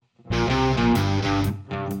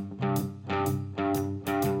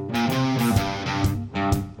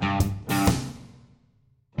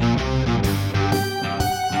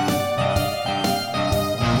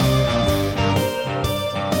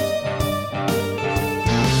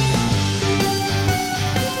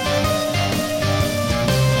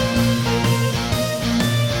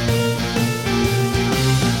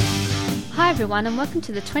everyone, and welcome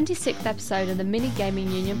to the 26th episode of the Mini Gaming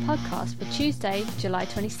Union podcast for Tuesday, July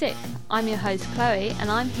 26th. I'm your host, Chloe, and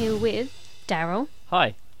I'm here with Darryl.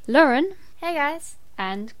 Hi. Lauren. Hey guys.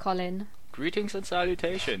 And Colin. Greetings and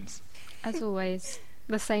salutations. As always,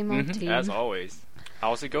 the same old team. As always.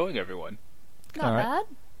 How's it going, everyone? Not bad.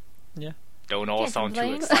 Yeah. Don't all Can't sound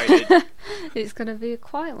complain. too excited. It's going to be a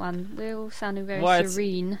quiet one. We're all sounding very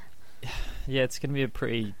serene. Yeah, it's going to be a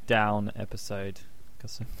pretty down episode.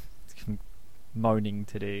 Got some moaning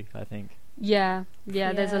to do, I think. Yeah,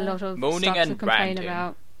 there's a lot of moaning stuff and to complain ranting.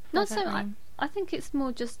 about. Not so. Definitely. I think it's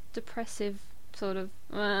more just depressive, sort of,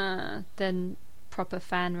 than proper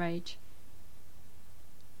fan rage.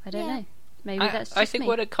 I don't know. Maybe that's just I think me.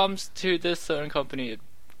 when it comes to this certain company, it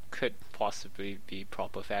could possibly be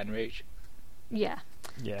proper fan rage. Yeah.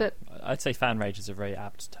 Yeah, But- I'd say fan rage is a very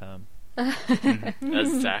apt term.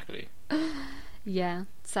 Exactly. Yeah,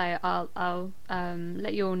 so I'll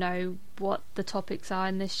let you all know what the topics are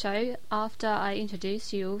in this show after I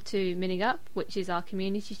introduce you all to MiniGUP, which is our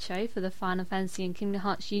community show for the Final Fantasy and Kingdom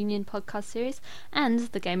Hearts Union podcast series and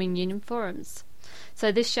the Gaming Union forums.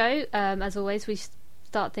 So this show, as always, we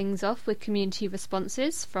start things off with community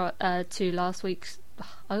responses to last week's.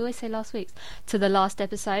 I always say last week's, to the last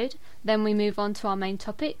episode. Then we move on to our main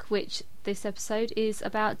topic, which this episode is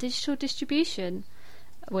about digital distribution,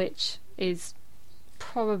 which is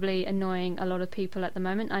probably annoying a lot of people at the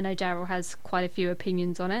moment. I know Darryl has quite a few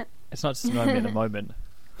opinions on it. It's not just annoying me at the moment.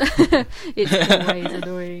 It's always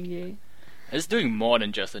annoying you. It's doing more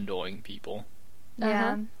than just annoying people.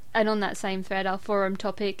 Yeah. And on that same thread, our forum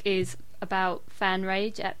topic is about fan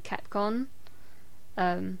rage at Capcom.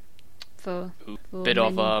 For Bit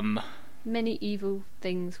of many evil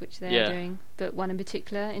things which they are doing, but one in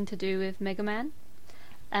particular in to do with Mega Man.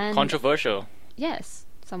 And controversial. yes,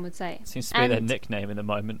 some would say. Seems to be their nickname in the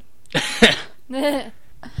moment.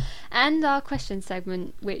 And our question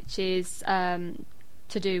segment, which is to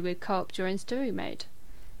do with co-op during story mode.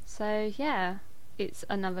 So yeah, it's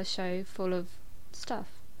another show full of stuff.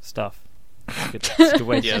 That's a good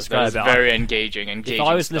way to Yes, describe that's it. very engaging. If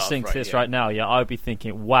I was stuff listening to this here. right now, I would be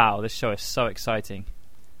thinking, wow, this show is so exciting.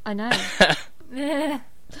 I know.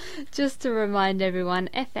 Just to remind everyone,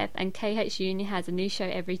 FF and KH Union has a new show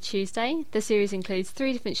every Tuesday. The series includes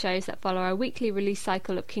 3 different shows that follow a weekly release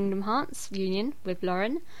cycle of Kingdom Hearts Union with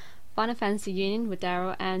Lauren, Final Fantasy Union with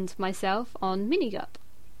Darryl, and myself on MiniGUP.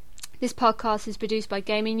 This podcast is produced by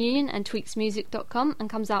Gaming Union and tweaksmusic.com and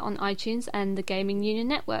comes out on iTunes and the Gaming Union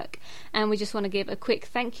network. And we just want to give a quick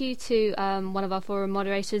thank you to one of our forum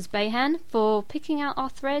moderators, Bayhan, for picking out our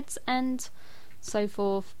threads and so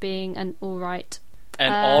forth, being an alright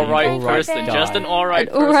person, guy. just an alright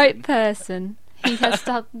person. alright person. He has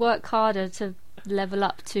to work harder to level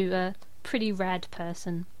up to a pretty rad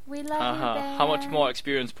person. We love you, Bear. How much more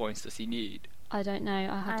experience points does he need? I don't know.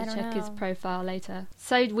 I'll have I to don't check his know. profile later.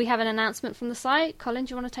 So we have an announcement from the site. Colin,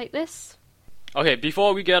 do you want to take this? Okay,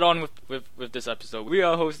 before we get on with this episode, we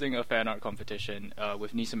are hosting a fan art competition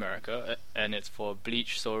with Nice America, and it's for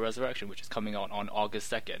Bleach Soul Resurrection, which is coming out on August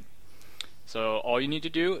 2nd. So all you need to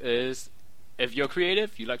do is, if you're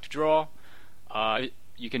creative, you like to draw,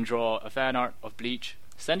 you can draw a fan art of Bleach,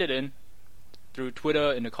 send it in through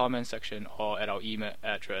Twitter in the comments section or at our email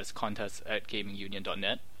address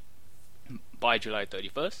contest@gamingunion.net by July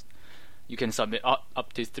 31st. You can submit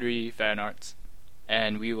up to 3 fan arts,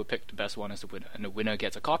 and we will pick the best one as the winner. And the winner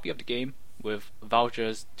gets a copy of the game with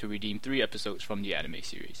vouchers to redeem 3 episodes from the anime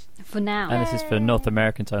series. For now. And this is for North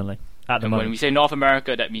Americans only, at the And moment. when we say North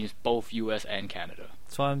America, that means both US and Canada.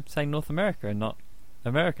 That's why I'm saying North America and not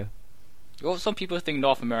America. Well, some people think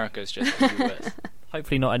North America is just the US.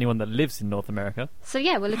 Hopefully not anyone that lives in North America. So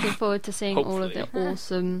yeah, we're looking forward to seeing all of the Hopefully.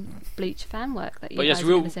 awesome Bleach fan work that you But guys yes, are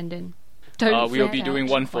we'll- going to send in. Don't We'll freak be out doing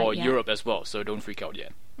one for quite yet. Europe as well, so don't freak out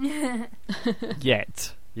yet.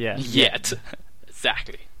 Yet. Yeah. Yet.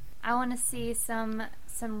 Exactly. I want to see some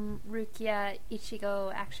Rukia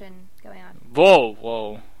Ichigo action going on.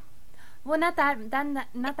 Whoa. Well, not that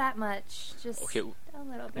much. Just Okay. a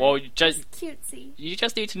little bit. Well, just cutesy. you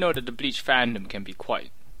just need to know that the Bleach fandom can be quite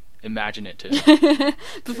imaginative.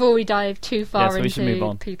 Before we dive too far so we should move into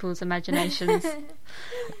on. people's imaginations.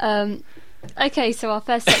 Okay, so our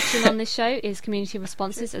first section on this show is community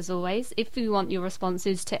responses, as always. If you want your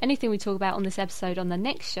responses to anything we talk about on this episode on the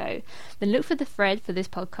next show, then look for the thread for this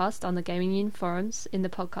podcast on the Gaming Union forums in the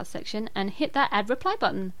podcast section and hit that add reply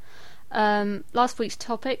button. Last week's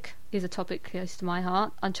topic is a topic close to my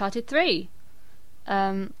heart, Uncharted 3.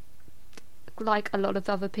 Like a lot of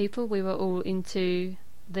other people, we were all into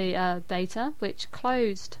the beta, which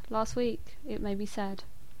closed last week. It made me sad.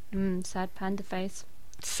 Sad panda face.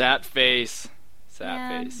 Sad face.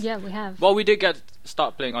 Sad face. Yeah, we have. Well, we did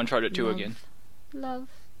start playing Uncharted 2 again. Love.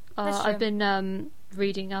 That's I've true. been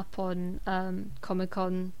reading up on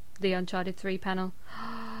Comic-Con, the Uncharted 3 panel.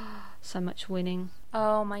 So much winning.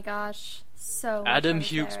 Oh my gosh, so Adam much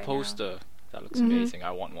Hughes there right poster. That looks Mhm. amazing.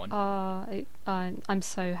 I want one. I'm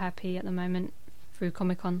so happy at the moment through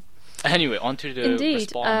Comic-Con. Anyway, on to the Indeed.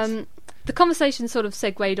 response. The conversation sort of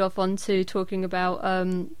segued off onto talking about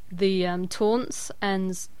the taunts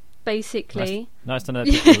and basically... Nice to know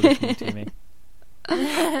people are listening to me.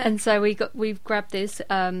 And so we've grabbed this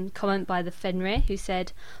comment by the Fenrir who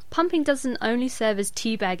said, "Pumping doesn't only serve as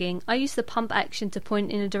teabagging. I use the pump action to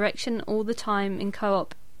point in a direction all the time in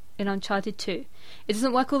co-op in Uncharted 2. It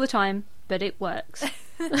doesn't work all the time, but it works."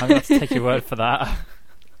 I'm going to have to take your word for that.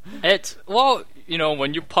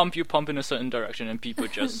 When you pump in a certain direction and people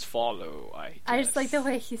just follow. I just like the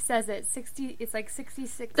way he says it. It's like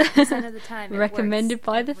 66% of the time. It Recommended works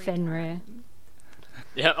by the every Fenrir. time.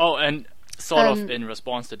 Yeah. Oh, and sort of in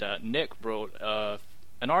response to that, Nick wrote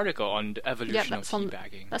an article on the evolution of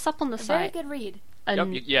teabagging. That's up on the A very site. good read.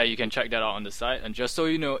 And You can check that out on the site. And just so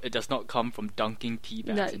you know, it does not come from dunking tea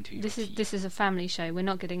bags into your tea. this is a family show. We're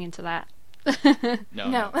not getting into that.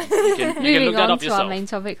 No. You can Moving look that on up to yourself. our main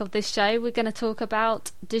topic of this show, we're going to talk about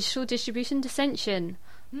digital distribution dissension.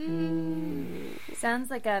 Sounds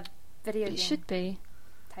like a video game It should be.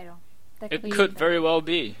 title. That It be could the- very well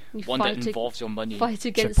be You one that fight involves your money. Fight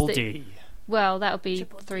against Triple it. D. Well, that'll be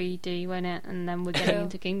Triple D. 3D, won't it? And then we're getting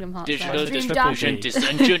into Kingdom Hearts. Digital now. Dream distribution Donkey.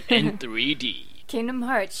 dissension in 3D. Kingdom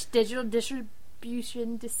Hearts digital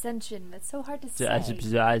distribution dissension. That's so hard to say.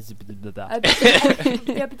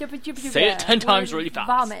 Say it 10 times really fast.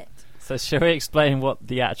 Vomit. So shall we explain what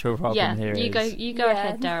the actual problem Yeah, here is? you go Yeah.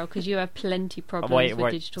 ahead, Darryl, because you have plenty problems Wait,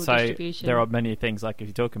 with digital so distribution. there are many things like if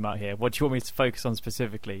you're talking about here. What do you want me to focus on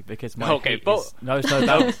specifically? Because my Okay, hate but- is... No.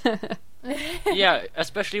 Yeah,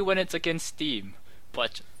 especially when it's against Steam.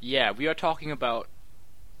 But yeah, we are talking about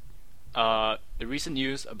the recent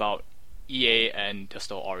news about EA and the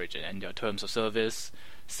store Origin and their terms of service,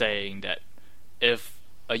 saying that if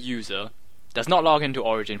a user does not log into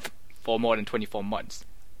Origin for more than 24 months,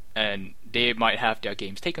 and they might have their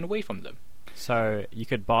games taken away from them. So you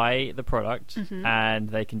could buy the product and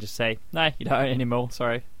they can just say, no, you don't own it anymore,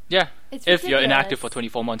 sorry. Yeah, It's if you're inactive ridiculous. for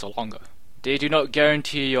 24 months or longer. They do not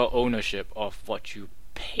guarantee your ownership of what you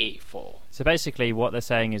pay for, So basically what they're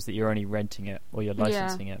saying is that you're only renting it or you're Yeah.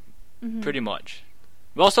 licensing it. pretty much.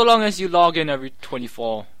 Well, so long as you log in every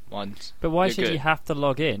 24 months. But why You're should good. you have to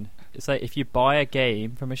log in? It's like if you buy a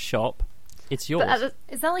game from a shop, it's yours. But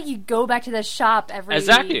It's not like you go back to the shop every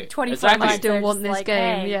Exactly, 24 exactly. months. I still They're want just this like,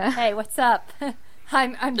 game, hey, yeah. Hey, what's up?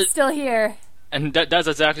 I'm still here. And that's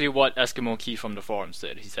exactly what Eskimo Key from the forum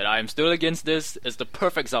said. He said, I am still against this. It's the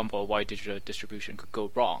perfect example of why digital distribution could go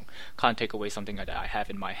wrong. Can't take away something that I have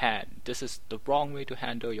in my hand. This is the wrong way to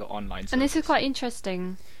handle your online service. and this is quite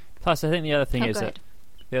interesting. Plus, I think the other thing Oh, is go that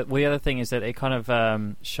the other thing is that it kind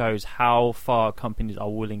of shows how far companies are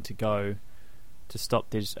willing to go to stop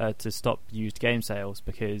used game sales,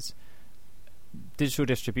 because digital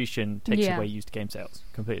distribution takes Yeah. away used game sales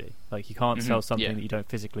completely. Like you can't Mhm, sell something yeah. that you don't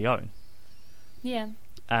physically own. Yeah.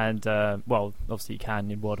 And well, obviously you can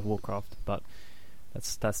in World of Warcraft, but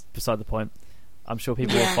that's beside the point. I'm sure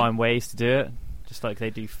people will find ways to do it, just like they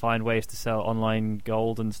do find ways to sell online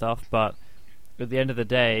gold and stuff. But at the end of the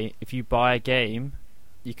day, if you buy a game,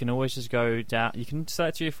 you can always just go down. You can sell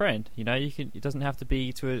it to your friend. You know, you can. It doesn't have to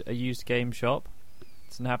be to a used game shop. It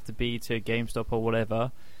doesn't have to be to GameStop or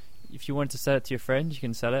whatever. If you wanted to sell it to your friend, you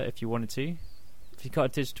can sell it if you wanted to. If you've got a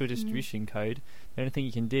digital distribution code, the only thing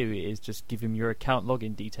you can do is just give him your account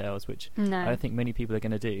login details, which No. I don't think many people are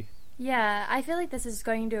going to do. Yeah, I feel like this is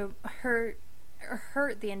going to hurt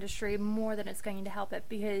the industry more than it's going to help it,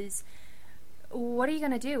 because what are you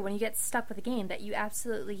going to do when you get stuck with a game that you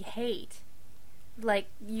absolutely hate? Like,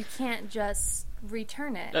 you can't just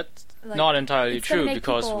return it. That's Like, not entirely it's gonna true, make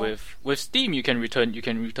because people- with Steam you can return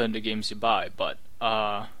the games you buy, but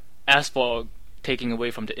as for taking away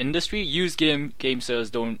from the industry, used game sales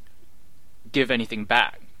don't give anything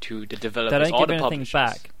back to the They developers don't or give the anything publishers.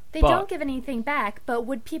 back. They but don't give anything back, but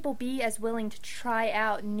would people be as willing to try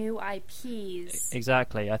out new IPs?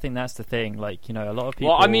 Exactly. I think that's the thing. Like, you know, a lot of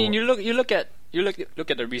people. Well, I mean, you look at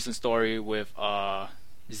the recent story with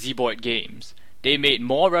Zboid Games. They made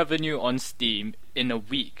more revenue on Steam in a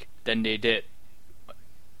week than they did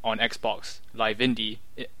on Xbox Live Indie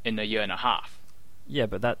in a year and a half. Yeah,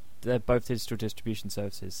 but they're both digital distribution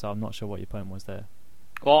services, so I'm not sure what your point was there.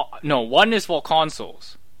 Well, no, one is for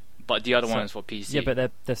consoles. but the other one is for PC. Yeah,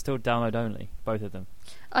 but they're still download only, both of them.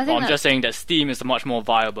 I think I'm just saying that Steam is a much more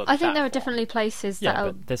viable I think there are platform. definitely places that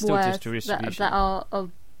are but there's still that are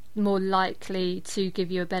more likely to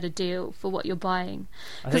give you a better deal for what you're buying.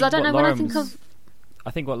 Because I I don't know, when I think of...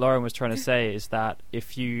 I think what Lauren was trying to say is that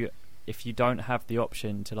if you don't have the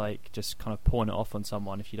option to like just kind of pawn it off on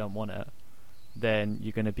someone if you don't want it, then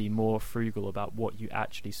you're going to be more frugal about what you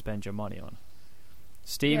actually spend your money on.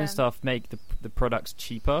 Steam and stuff make the products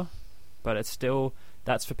cheaper, but it's still,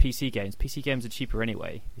 that's for PC games. PC games are cheaper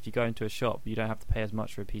anyway. If you go into a shop, you don't have to pay as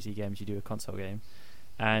much for a PC game as you do a console game.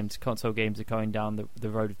 And console games are going down the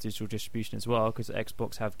road of digital distribution as well, because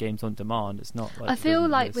Xbox have games on demand. It's not like... I feel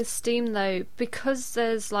like with Steam, though, because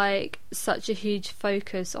there's like such a huge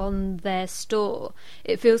focus on their store,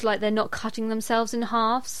 it feels like they're not cutting themselves in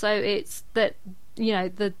half. So it's that, you know,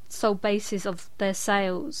 the sole basis of their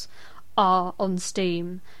sales are on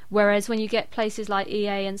Steam. Whereas when you get places like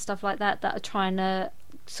EA and stuff like that are trying to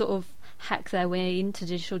sort of hack their way into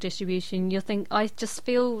digital distribution, I just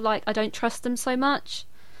feel like I don't trust them so much.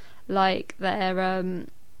 Like they're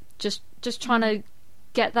just trying to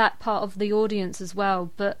get that part of the audience as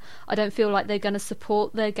well, but I don't feel like they're going to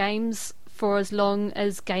support their games for as long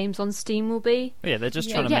as games on Steam will be. Yeah, they're just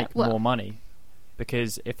trying to make more money,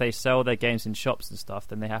 because if they sell their games in shops and stuff,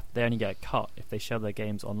 then they only get a cut. If they sell their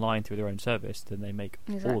games online through their own service, then they make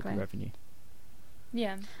all of the revenue.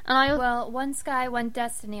 Yeah. And well, One Sky, One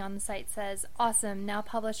Destiny on the site says, awesome, now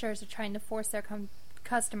publishers are trying to force their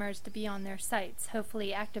customers to be on their sites.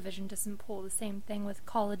 Hopefully Activision doesn't pull the same thing with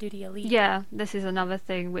Call of Duty Elite. Yeah, this is another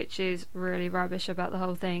thing which is really rubbish about the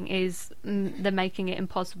whole thing, is they're making it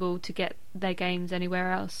impossible to get their games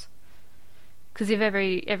anywhere else. Because if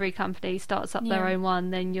every company starts up their own one,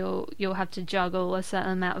 then you'll have to juggle a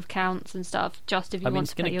certain amount of counts and stuff just if you want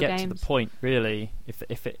to play your games. It's going to get to the point, really,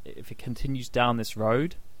 if it continues down this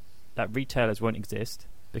road, that retailers won't exist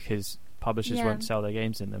because publishers won't sell their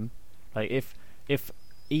games in them. Like if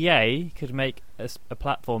EA could make a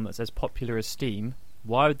platform that's as popular as Steam,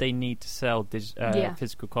 why would they need to sell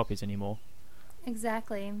physical copies anymore?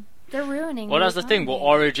 Exactly. They're ruining. Well, that's the thing. Will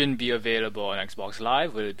Origin be available on Xbox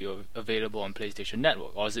Live? Will it be available on PlayStation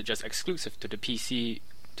Network, or is it just exclusive to the PC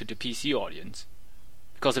audience?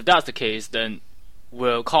 Because if that's the case, then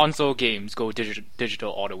will console games go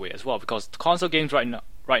digital all the way as well? Because console games right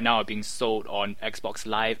now are being sold on Xbox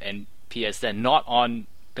Live and PSN, not on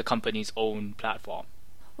the company's own platform.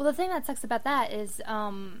 Well, the thing that sucks about that is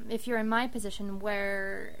if you're in my position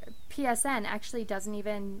where PSN actually doesn't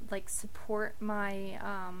even like support my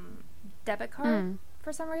debit card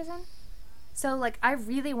for some reason. So like I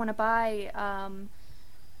really want to buy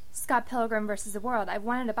Scott Pilgrim vs. the World. I've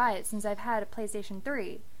wanted to buy it since I've had a PlayStation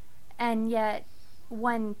 3. And yet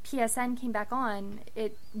when PSN came back on,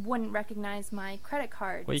 it wouldn't recognize my credit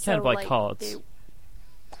card. Well, you can buy cards.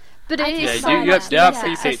 But it is there are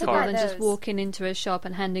prepaid cards. Rather than just walking into a shop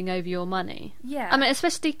and handing over your money. Yeah. I mean,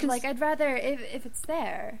 especially because... Like, I'd rather if it's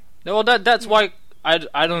there. Well, that's why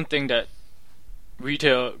I don't think that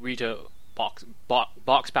retail box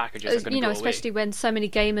packages are going to go especially away. when so many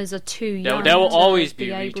gamers are too young there will always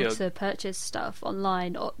be able to purchase stuff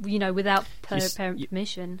online, or, without parent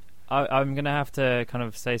permission. I'm going to have to kind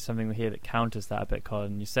of say something here that counters that a bit,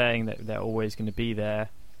 Colin. You're saying that they're always going to be there.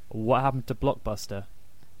 What happened to Blockbuster?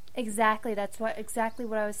 Exactly, that's exactly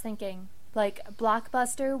what I was thinking. Like,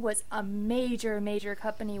 Blockbuster was a major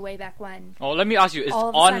company way back when. Oh, let me ask you: Is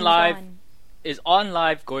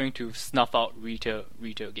OnLive going to snuff out retail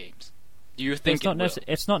games? Do you think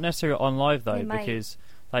it's not necessarily OnLive though, because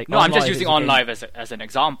no, I'm just using OnLive as an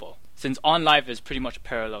example, since OnLive is pretty much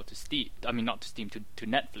parallel to Steam. I mean, not to Steam, to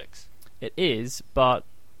Netflix. It is, but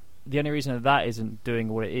the only reason that isn't doing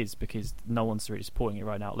what it is because no one's really supporting it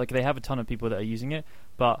right now. Like, they have a ton of people that are using it,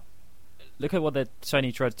 but look at what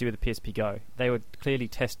Sony tried to do with the PSP Go. They were clearly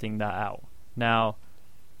testing that out. Now,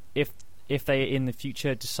 if they in the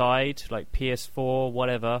future decide, like PS4,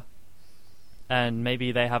 whatever, and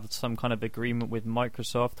maybe they have some kind of agreement with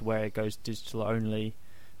Microsoft where it goes digital only,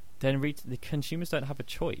 then the consumers don't have a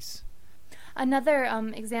choice. Another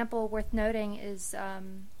example worth noting is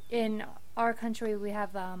in our country we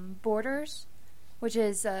have Borders, which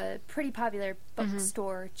is a pretty popular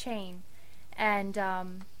bookstore chain, and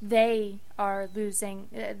they are losing.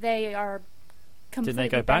 They are completely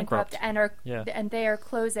Didn't they go bankrupt and they are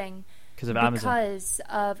closing because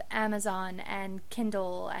of Amazon and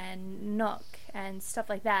Kindle and Nook and stuff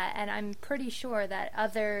like that. And I'm pretty sure that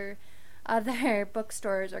other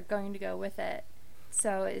bookstores are going to go with it.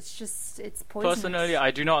 So it's poisonous. Personally,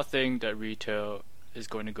 I do not think that retail is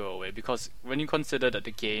going to go away, because when you consider that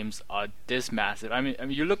the games are this massive, I mean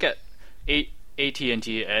you look at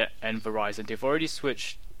AT&T and Verizon, they've already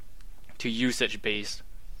switched to usage-based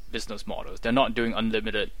business models. They're not doing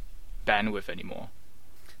unlimited bandwidth anymore.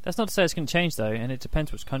 That's not to say it's going to change, though, and it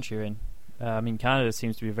depends which country you're in. I mean, Canada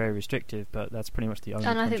seems to be very restrictive, but that's pretty much the only.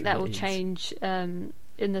 And I country think that will is. change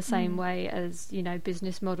in the same way as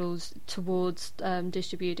business models towards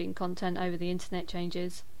distributing content over the internet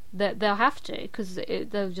changes. They'll have to, because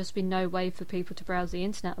there'll just be no way for people to browse the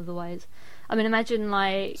internet otherwise. I mean, imagine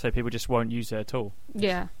So people just won't use it at all.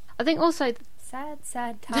 Yeah, I think also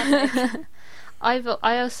sad topic.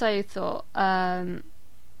 I also thought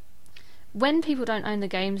when people don't own the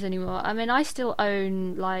games anymore. I mean, I still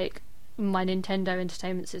own like my Nintendo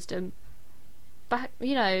Entertainment System. Back,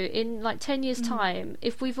 in like 10 years' time,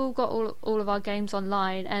 if we've all got all of our games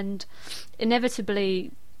online, and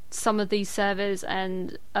inevitably some of these servers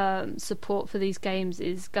and support for these games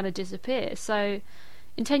is going to disappear. So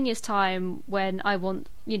in 10 years' time, when I want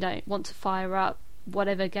to fire up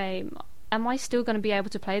whatever game, am I still going to be able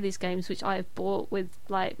to play these games which I have bought with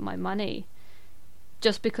like my money,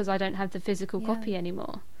 just because I don't have the physical copy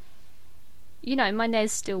anymore? My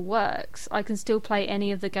NES still works. I can still play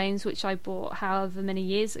any of the games which I bought however many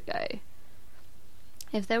years ago.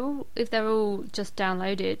 If they're all just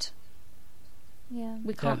downloaded,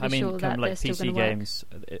 we can't be sure that they're still going to work. PC games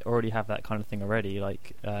already have that kind of thing already,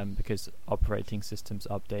 like because operating systems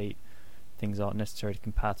update, things aren't necessarily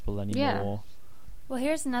compatible anymore. Yeah. Well,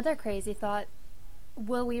 here's another crazy thought.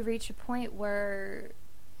 Will we reach a point where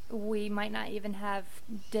we might not even have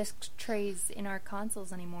disc trays in our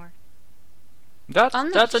consoles anymore?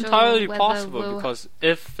 That's entirely possible, because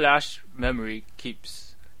if flash memory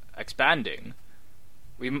keeps expanding,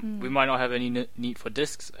 we might not have any need for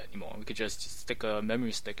discs anymore. We could just stick a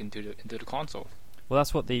memory stick into the console. Well,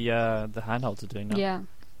 that's what the handhelds are doing now.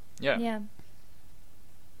 Yeah.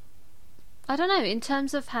 I don't know. In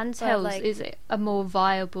terms of handhelds, is it a more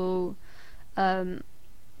viable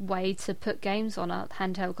way to put games on a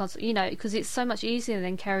handheld console? Because it's so much easier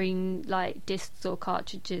than carrying like discs or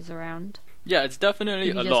cartridges around. Yeah, it's definitely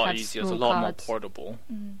a lot easier. It's a lot more portable,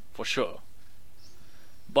 for sure.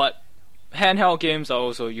 But handheld games are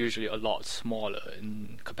also usually a lot smaller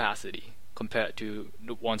in capacity compared to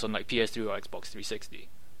the ones on like PS3 or Xbox 360.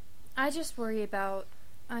 I just worry about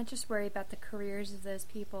the careers of those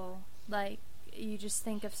people. Like, you just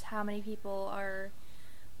think of how many people are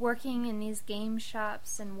working in these game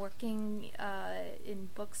shops and working in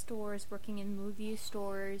bookstores, working in movie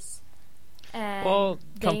stores. And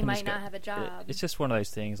they might not have a job. It's just one of those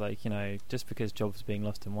things, like, just because jobs are being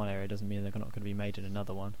lost in one area doesn't mean they're not going to be made in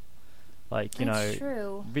another one. Like, That's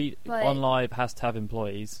true. OnLive has to have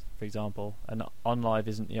employees, for example, and OnLive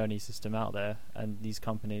isn't the only system out there, and these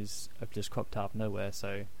companies have just cropped out of nowhere.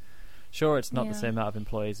 So, sure, it's not the same amount of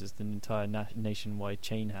employees as the entire nationwide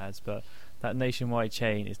chain has, but that nationwide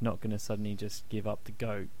chain is not going to suddenly just give up the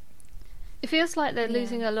goat. It feels like they're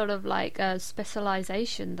losing a lot of like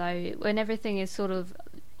specialization, though, when everything is sort of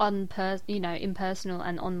impersonal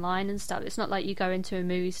and online and stuff. It's not like you go into a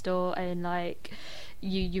movie store and like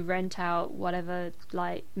you rent out whatever,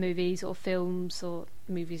 like movies or films, or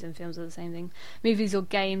movies and films are the same thing. Movies or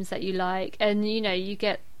games that you like, and you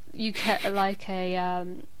get like a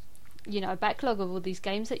a backlog of all these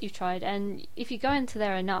games that you've tried, and if you go into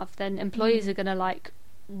there enough, then employees are going to like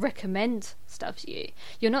recommend stuff to you.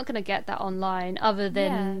 You're not going to get that online, other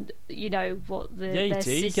than what the you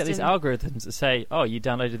do. You get these algorithms that say, "Oh, you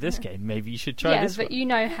downloaded this game. Maybe you should try this." Yeah,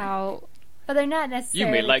 but how. But they're not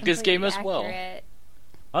necessarily. You may like this game as well.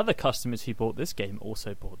 Other customers who bought this game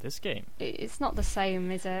also bought this game. It's not the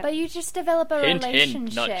same, is it? But you just develop a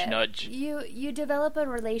relationship. Hint, nudge. You develop a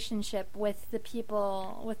relationship with the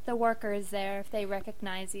people, with the workers there, if they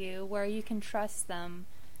recognize you, where you can trust them.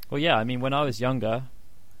 Well, yeah. I mean, when I was younger,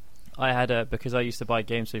 I had because I used to buy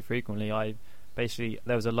games so frequently,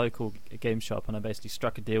 there was a local game shop, and I basically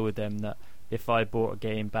struck a deal with them that if I bought a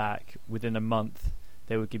game back within a month,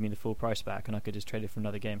 they would give me the full price back, and I could just trade it for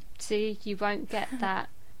another game. See, you won't get that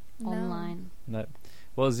online. No.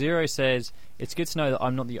 Well, Zero says, it's good to know that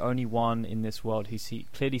I'm not the only one in this world who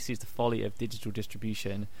clearly sees the folly of digital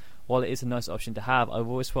distribution. While it is a nice option to have, I've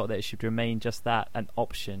always felt that it should remain just that, an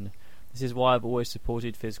option. This is why I've always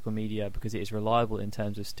supported physical media, because it is reliable in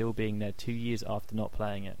terms of still being there 2 years after not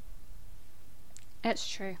playing it. It's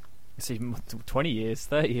true. It's even 20 years,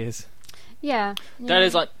 30 years. Yeah. That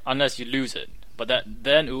is unless you lose it. But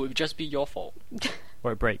then it would just be your fault.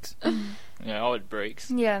 Or it breaks. Or it breaks.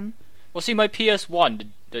 Yeah. Well, see, my PS1,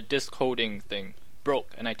 the disc holding thing, broke,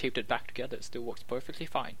 and I taped it back together. It still works perfectly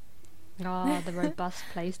fine. The robust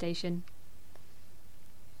PlayStation.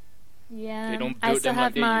 Yeah. They don't I build still them have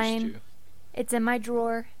like they mine. used to. It's in my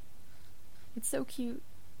drawer. It's so cute.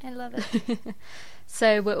 I love it.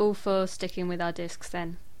 So we're all for sticking with our discs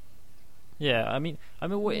then. Yeah, I mean,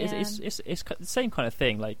 it's the same kind of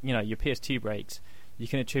thing. Like, you know, your PS2 breaks, you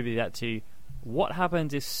can attribute that to what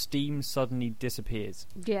happens if Steam suddenly disappears.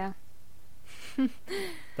 Yeah.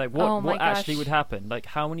 Like, what actually would happen? Like,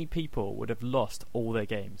 how many people would have lost all their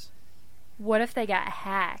games? What if they got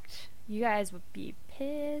hacked? You guys would be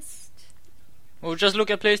pissed. Well, just look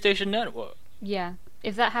at PlayStation Network. Yeah.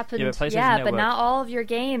 If that happened... Yeah, but not all of your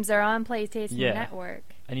games are on PlayStation Network.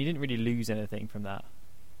 And you didn't really lose anything from that.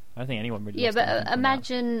 I don't think anyone really lost anything from that.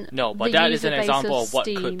 Imagine... No, but that is an example of what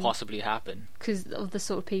could possibly happen. Because of the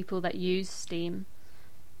sort of people that use Steam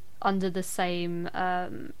under the same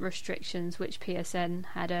restrictions which PSN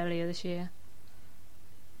had earlier this year.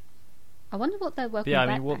 I wonder what they're working on.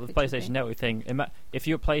 Yeah, I mean, what the PlayStation Network thing... If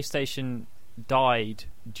your PlayStation died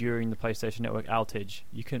during the PlayStation Network outage,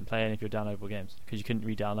 you couldn't play any of your downloadable games because you couldn't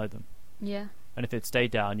re-download them. Yeah. And if it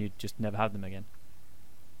stayed down, you'd just never have them again.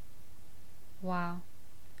 Wow.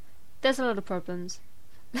 There's a lot of problems.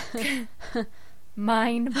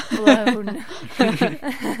 Mind blown.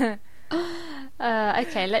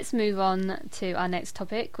 Okay, let's move on to our next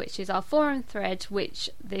topic, which is our forum thread, which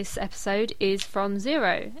this episode is from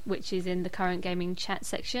Zero, which is in the current gaming chat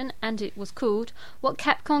section, and it was called "What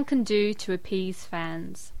Capcom Can Do to Appease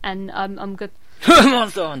Fans." And I'm good.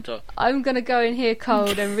 Monster Hunter. I'm gonna go in here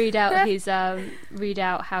cold and read out his read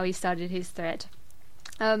out how he started his thread.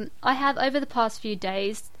 I have, over the past few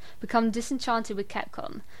days, become disenchanted with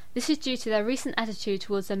Capcom. This is due to their recent attitude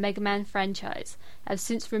towards the Mega Man franchise. I've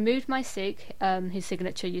since removed my SIG, his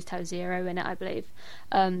signature used to have 0 in it, I believe,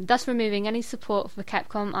 thus removing any support for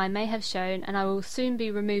Capcom I may have shown, and I will soon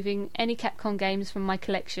be removing any Capcom games from my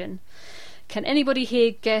collection. Can anybody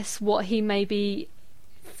here guess what he may be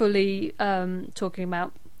fully talking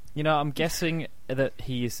about? You know, I'm guessing that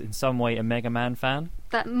he is in some way a Mega Man fan.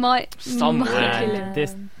 That might... Somewhere.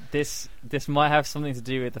 This might have something to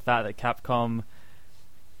do with the fact that Capcom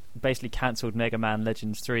basically cancelled Mega Man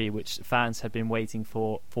Legends 3, which fans had been waiting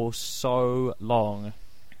for so long.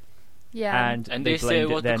 Yeah. And they say it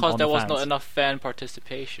was because there was not enough fan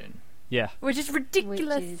participation. Yeah. Which is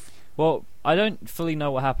ridiculous. Well, I don't fully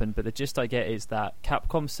know what happened, but the gist I get is that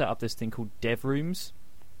Capcom set up this thing called dev rooms.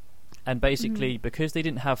 And basically, because they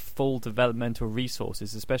didn't have full developmental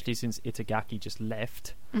resources, especially since Itagaki just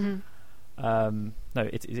left. No,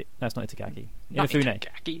 it's not Itagaki. Inafune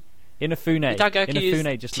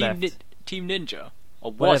just left. Team Ninja.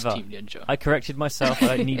 Or Whatever. Was Team Ninja. I corrected myself.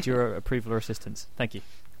 I need your approval or assistance. Thank you.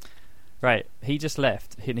 Right, he just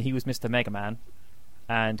left. He was Mr. Mega Man.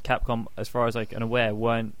 And Capcom, as far as I am aware,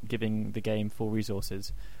 weren't giving the game full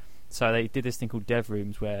resources. So they did this thing called dev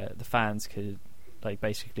rooms where the fans could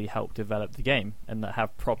basically help develop the game and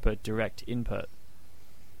have proper direct input.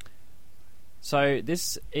 So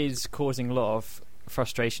this is causing a lot of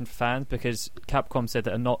frustration for fans because Capcom said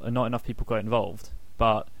that not enough people got involved,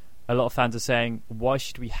 but a lot of fans are saying, why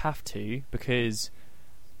should we have to? Because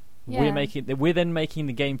we're then making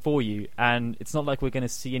the game for you, and it's not like we're going to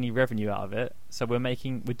see any revenue out of it. So we're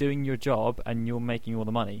doing your job, and you're making all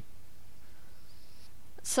the money.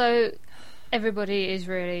 So everybody is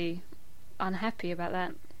really unhappy about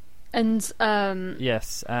that, and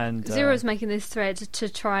yes, and Zero's making this thread to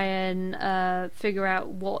try and figure out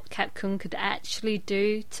what Capcom could actually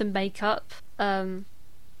do to make up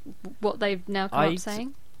what they've now come up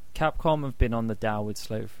saying. Capcom have been on the downward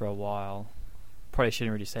slope for a while. Probably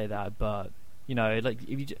shouldn't really say that, but you know, if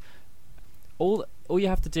you all you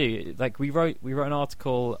have to do, we wrote an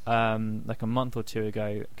article a month or two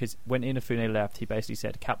ago, because when Inafune left, he basically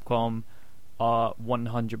said Capcom are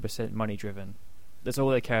 100% money driven. That's all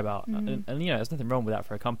they care about. And you know, there's nothing wrong with that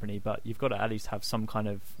for a company, but you've got to at least have some kind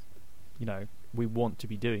of, you know, we want to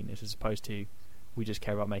be doing this as opposed to we just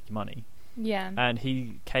care about making money. Yeah. And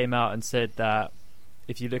he came out and said that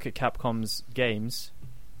if you look at Capcom's games,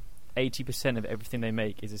 80% of everything they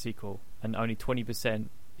make is a sequel, and only 20%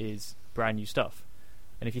 is brand new stuff.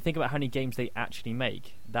 And if you think about how many games they actually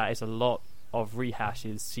make, that is a lot of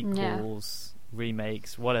rehashes, sequels,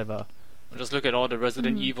 remakes, whatever. Just look at all the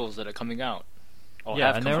Resident Evils that are coming out.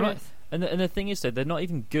 And they're not. And the thing is, though, they're not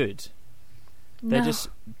even good. They're just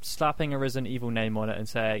slapping a Resident Evil name on it and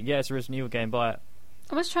saying, "Yeah, it's a Resident Evil game. Buy it."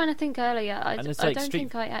 I was trying to think earlier. I don't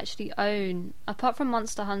think I actually own, apart from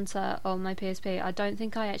Monster Hunter on my PSP. I don't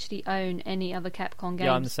think I actually own any other Capcom games.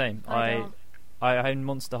 Yeah, I'm the same. I own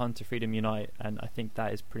Monster Hunter Freedom Unite, and I think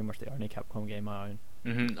that is pretty much the only Capcom game I own.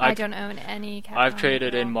 Mm-hmm. I don't own any Capcom. I've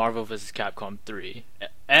traded in Marvel vs. Capcom 3,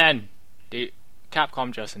 and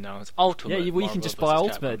Capcom just announced Ultimate. Yeah, well, you can just buy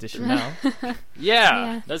Ultimate Edition now.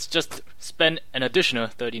 Yeah, let's just spend an additional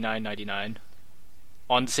 $39.99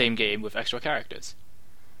 on the same game with extra characters.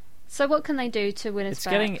 So what can they do to win us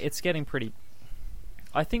back? It's getting pretty.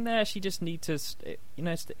 I think they actually just need to,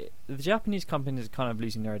 the Japanese companies are kind of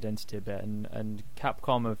losing their identity a bit, and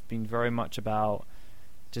Capcom have been very much about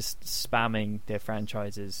just spamming their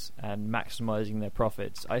franchises and maximizing their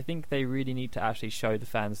profits. I think they really need to actually show the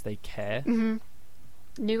fans they care. Mm-hmm.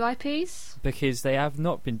 New IPs? Because they have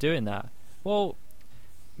not been doing that. Well,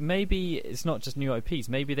 maybe it's not just new IPs.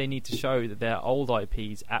 Maybe they need to show that their old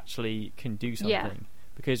IPs actually can do something. Yeah.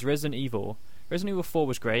 Because Resident Evil 4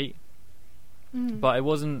 was great, but it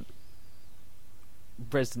wasn't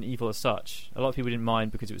Resident Evil as such. A lot of people didn't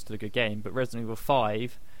mind because it was still a good game, but Resident Evil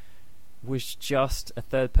 5 was just a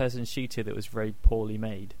third-person shooter that was very poorly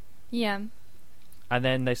made. Yeah. And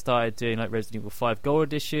then they started doing like Resident Evil 5 Gold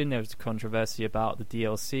Edition. There was a controversy about the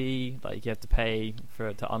DLC, like you have to pay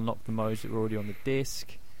to unlock the modes that were already on the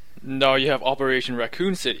disc. Now you have Operation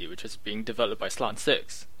Raccoon City, which is being developed by Slant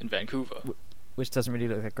 6 in Vancouver. Which doesn't really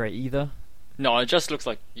look that great either. No, it just looks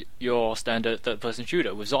like your standard third-person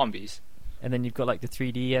shooter with zombies. And then you've got like the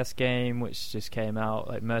 3DS game, which just came out,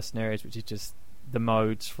 like Mercenaries, which is just the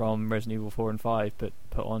modes from Resident Evil 4 and 5, but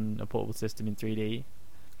put on a portable system in 3D.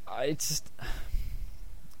 It's just...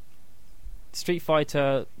 Street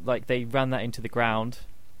Fighter, like, they ran that into the ground,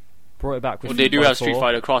 brought it back with... Well, they do have Street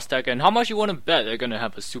Fighter Cross Tekken. How much you want to bet they're going to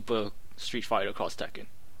have a Super Street Fighter Cross Tekken?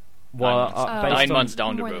 Well, 9 months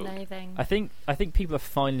down the road. I think people are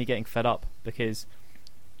finally getting fed up because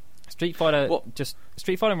Street Fighter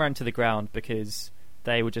ran to the ground because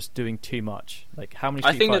they were just doing too much. Like, how many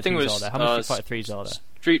Street Fighter 2s are there? How many Street Fighter 3s are there?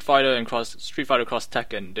 Street Fighter Cross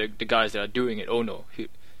Tekken, the guys that are doing it,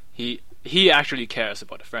 he actually cares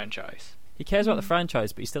about the franchise. He cares about the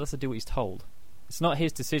franchise, but he still has to do what he's told. It's not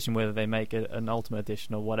his decision whether they make an Ultimate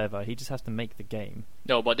Edition or whatever. He just has to make the game.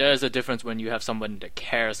 No, but there's a difference when you have someone that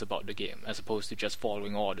cares about the game as opposed to just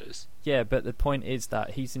following orders. Yeah, but the point is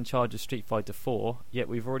that he's in charge of Street Fighter 4, yet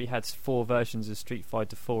we've already had 4 versions of Street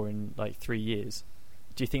Fighter 4 in like 3 years.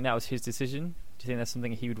 Do you think that was his decision? Do you think that's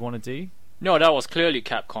something he would want to do? No, that was clearly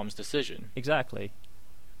Capcom's decision. Exactly.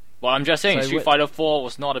 Well, I'm just saying, Street Fighter 4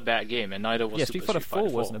 was not a bad game, and neither was Street Fighter 4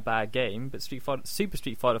 wasn't a bad game, but Super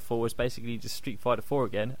Street Fighter 4 was basically just Street Fighter 4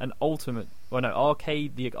 again. And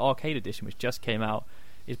the arcade edition, which just came out,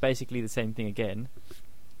 is basically the same thing again.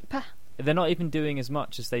 They're not even doing as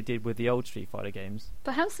much as they did with the old Street Fighter games.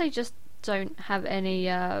 Perhaps they just don't have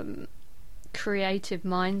any creative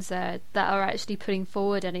minds there that are actually putting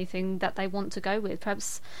forward anything that they want to go with.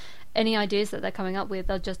 Perhaps any ideas that they're coming up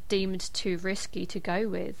with are just deemed too risky to go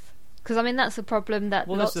with. Because I mean that's the problem that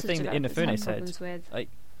lots of developers have problems with. Like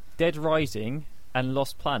Dead Rising and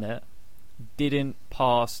Lost Planet didn't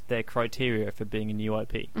pass their criteria for being a new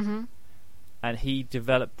IP, and he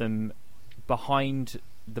developed them behind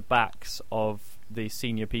the backs of the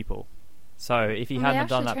senior people. So if he hadn't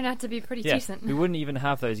done that, turned out to be pretty decent. We wouldn't even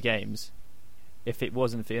have those games if it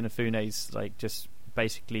wasn't for Inafune's like just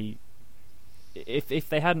basically. If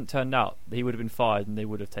they hadn't turned out, he would have been fired, and they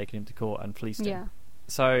would have taken him to court and fleeced him.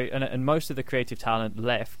 So, and most of the creative talent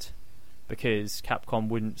left because Capcom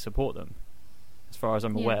wouldn't support them, as far as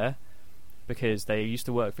I'm aware, because they used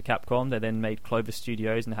to work for Capcom. They then made Clover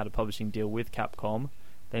Studios and had a publishing deal with Capcom.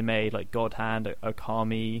 They made like God Hand,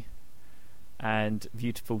 Okami, and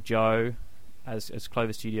Beautiful Joe as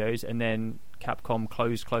Clover Studios, and then Capcom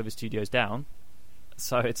closed Clover Studios down.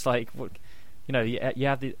 So it's like, you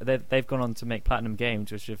have they've gone on to make Platinum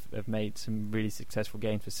Games, which have made some really successful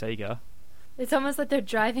games for Sega. It's almost like they're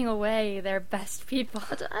driving away their best people.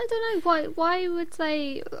 I don't know why would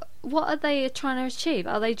they? What are they trying to achieve?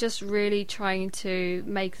 Are they just really trying to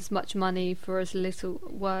make as much money for as little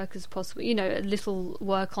work as possible? Little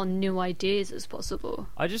work on new ideas as possible.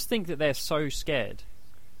 I just think that they're so scared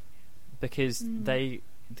because they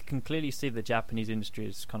can clearly see the Japanese industry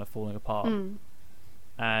is kind of falling apart,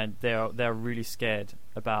 and they're really scared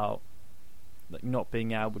about like not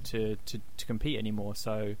being able to compete anymore.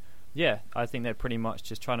 So. Yeah, I think they're pretty much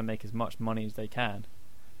just trying to make as much money as they can.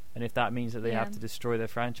 And if that means that they have to destroy their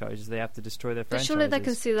franchises, they have to destroy their franchises. But surely they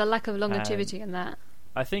can see the lack of longevity in that.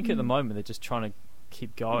 I think at the moment they're just trying to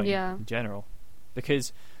keep going in general.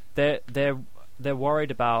 Because they're worried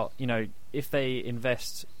about, if they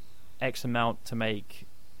invest X amount to make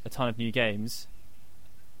a ton of new games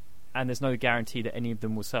and there's no guarantee that any of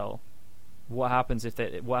them will sell, what happens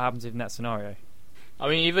in that scenario? I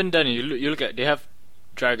mean, even then, you look at, they have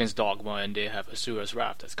Dragon's Dogma and they have Asura's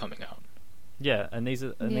Wrath that's coming out. Yeah, and these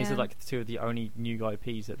are like two of the only new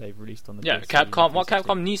IPs that they've released on the PC. Capcom. What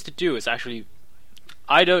Capcom needs to do is actually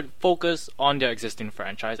either focus on their existing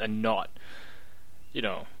franchise and not,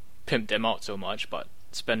 pimp them out so much, but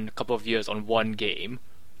spend a couple of years on one game,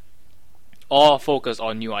 or focus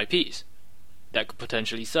on new IPs that could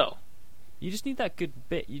potentially sell. You just need that good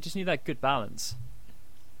bit. You just need that good balance.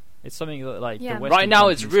 It's something that, like, the Western right now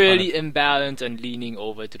it's companies really imbalanced and leaning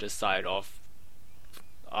over to the side of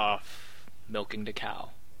milking the cow.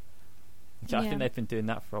 I think they've been doing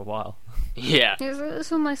that for a while. Yeah.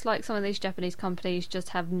 It's almost like some of these Japanese companies just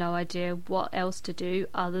have no idea what else to do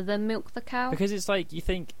other than milk the cow. Because it's like, you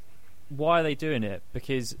think, why are they doing it?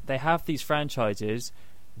 Because they have these franchises.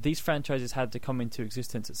 These franchises had to come into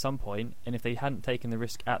existence at some point, and if they hadn't taken the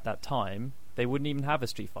risk at that time, they wouldn't even have a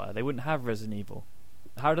Street Fighter. They wouldn't have Resident Evil.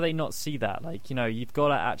 How do they not see that? Like, you've got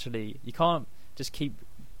to actually... You can't just keep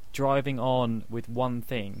driving on with one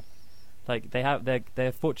thing. Like,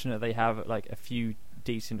 they're fortunate they have, like, a few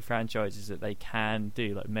decent franchises that they can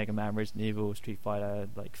do, like Mega Man, Resident Evil, Street Fighter,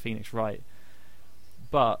 like Phoenix Wright.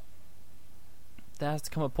 But there has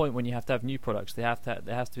to come a point when you have to have new products. There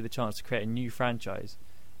has to be the chance to create a new franchise.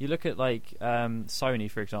 You look at, like, Sony,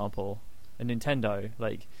 for example, and Nintendo.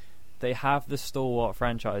 Like, they have the stalwart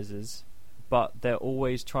franchises, but they're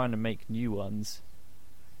always trying to make new ones.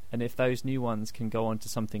 And if those new ones can go on to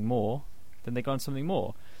something more, then they go on to something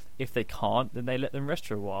more. If they can't, then they let them rest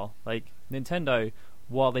for a while. Like, Nintendo,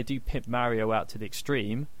 while they do pimp Mario out to the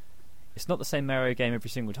extreme, it's not the same Mario game every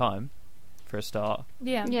single time, for a start.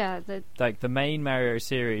 Yeah. Yeah. Like, the main Mario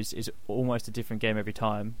series is almost a different game every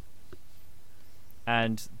time.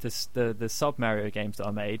 And the sub-Mario games that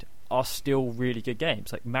are made are still really good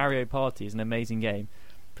games. Like, Mario Party is an amazing game.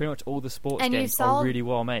 Pretty much all the sports games are really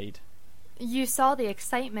well made. You saw the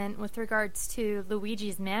excitement with regards to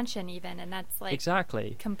Luigi's Mansion even, and that's like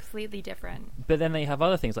exactly completely different. But then they have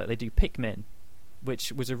other things, like they do Pikmin,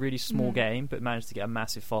 which was a really small game but managed to get a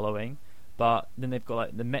massive following. But then they've got,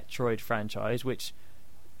 like, the Metroid franchise, which,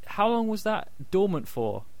 how long was that dormant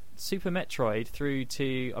for? Super Metroid through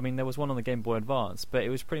to, I mean, there was one on the Game Boy Advance, but it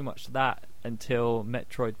was pretty much that until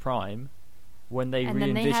Metroid Prime, when they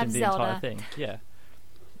re-envisioned the entire thing. Yeah.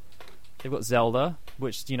 They've got Zelda,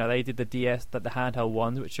 which, they did the DS, the handheld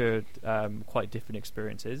ones, which are quite different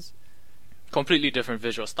experiences. Completely different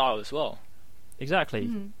visual style as well. Exactly.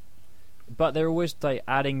 Mm-hmm. But they're always, like,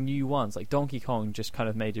 adding new ones. Like, Donkey Kong just kind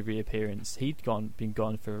of made a reappearance. He'd been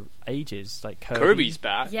gone for ages. Like, Kirby's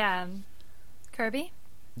back. Yeah. Kirby?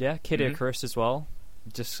 Yeah, Kid Icarus as well.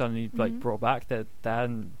 Just suddenly, like, brought back. They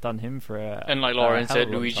hadn't done him for a... And like Lauren said,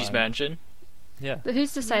 long Luigi's time. Mansion. Yeah. But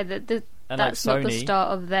who's to say that that's like not the Sony,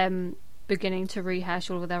 start of them beginning to rehash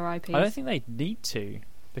all of their IPs? I don't think they need to,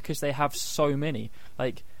 because they have so many.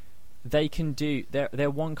 Like, they can do... They're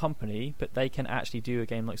one company, but they can actually do a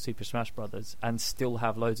game like Super Smash Brothers and still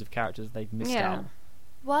have loads of characters they've missed out.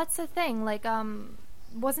 Well, that's the thing. Like,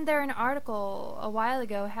 wasn't there an article a while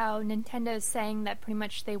ago how Nintendo's saying that pretty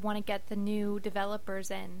much they want to get the new developers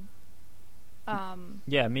in?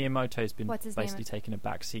 Yeah, Miyamoto's been basically basically taking a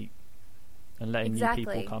back seat and letting new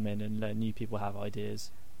people come in and letting new people have ideas.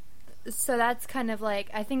 So that's kind of like,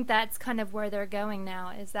 I think that's kind of where they're going now,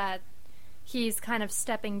 is that he's kind of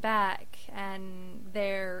stepping back and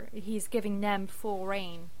he's giving them full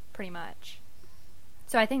reign, pretty much.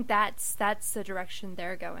 So I think that's the direction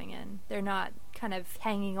they're going in. They're not kind of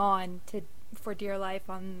hanging on for dear life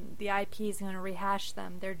on the IPs and going to rehash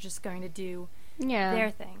them. They're just going to do their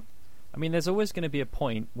thing. I mean, there's always going to be a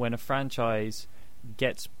point when a franchise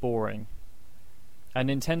gets boring. And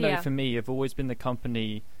Nintendo, for me, have always been the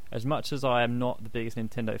company... As much as I am not the biggest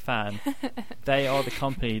Nintendo fan, they are the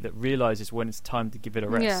company that realizes when it's time to give it a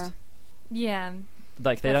rest. Yeah.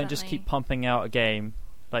 Like, they don't just keep pumping out a game.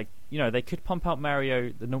 Like, they could pump out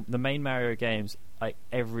Mario, the main Mario games, like,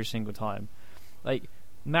 every single time. Like,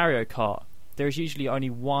 Mario Kart, there's usually only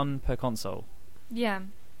one per console. Yeah.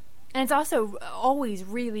 And it's also always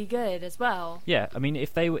really good as well. Yeah, I mean,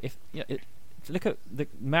 look at the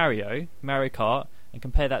Mario Kart, and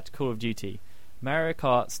compare that to Call of Duty. Mario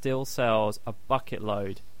Kart still sells a bucket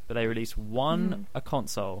load, but they release one a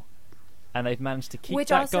console, and they've managed to keep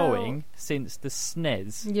going since the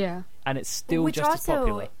SNES. Yeah, and it's still just as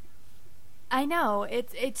popular. I know,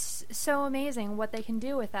 it's so amazing what they can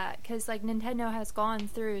do with that, because like Nintendo has gone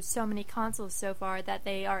through so many consoles so far that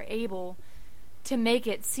they are able to make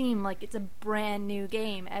it seem like it's a brand new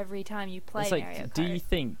game every time you play Mario Kart. Do you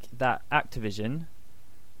think that Activision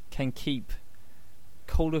can keep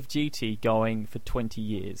Call of Duty going for 20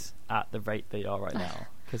 years at the rate they are right now?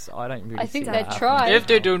 Because I don't really see that happening. try. If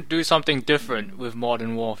they don't do something different with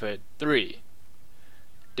Modern Warfare 3,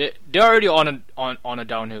 they're already on a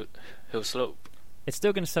downhill slope. It's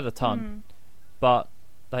still going to sell a ton, but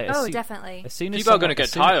Like, definitely. As soon as people are going to get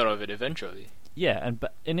tired of it eventually. Yeah,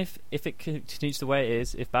 and if it continues the way it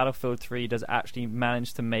is, if Battlefield 3 does actually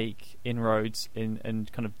manage to make inroads and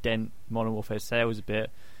kind of dent Modern Warfare sales a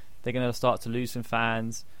bit, they're going to start to lose some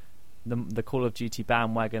fans. The Call of Duty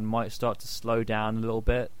bandwagon might start to slow down a little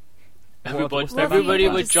bit. Everybody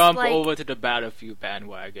would jump over to the Battlefield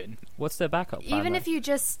bandwagon. What's their backup plan? Even if you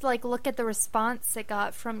just look at the response it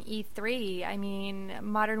got from E3, I mean,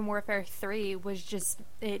 Modern Warfare 3 was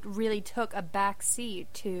it really took a back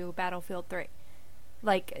seat to Battlefield 3.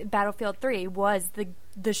 Battlefield 3 was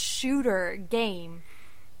the shooter game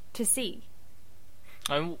to see.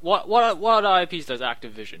 And what other IPs does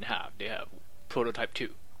Activision have? They have Prototype 2.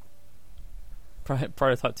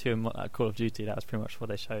 Prototype 2 and Call of Duty, that was pretty much what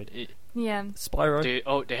they showed. Yeah. Spyro.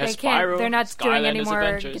 They have Spyro. They're not doing any more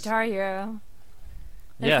Adventures. Guitar Hero.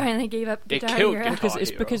 They finally gave up Guitar Hero.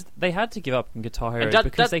 It's because they had to give up on Guitar Hero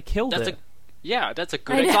because they killed it. That's a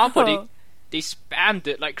good example. They spammed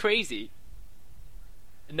it like crazy.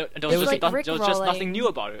 No, there was just nothing new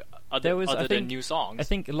about it other than new songs. I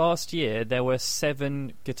think last year there were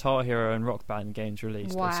 7 Guitar Hero and Rock Band games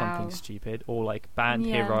released, or something stupid, or Band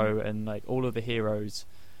Hero and all of the heroes.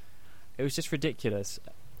 It was just ridiculous,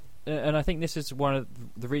 and I think this is one of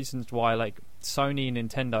the reasons why Sony and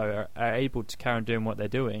Nintendo are able to carry on doing what they're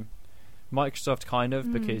doing. Microsoft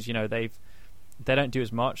because they don't do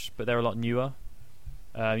as much, but they're a lot newer.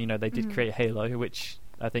 They did create Halo, which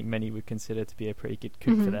I think many would consider to be a pretty good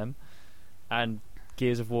coup for them. And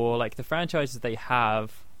Gears of War, the franchises they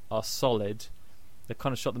have are solid. They've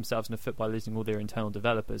kind of shot themselves in the foot by losing all their internal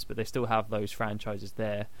developers, but they still have those franchises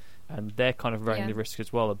there, and they're kind of running the risk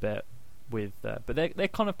as well a bit with. But they're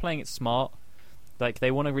kind of playing it smart.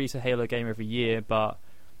 They want to release a Halo game every year, but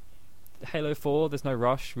Halo 4, there's no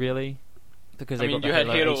rush really, because you had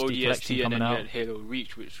Halo HD ODST and then you out. had Halo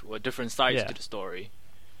Reach, which were different sides to the story.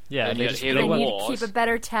 Yeah, and they need to keep a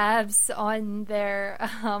better tabs on their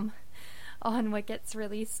on what gets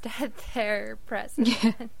released at their press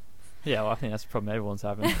event. Yeah, well, I think that's the problem everyone's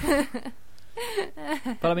having.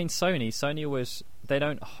 But I mean, Sony was they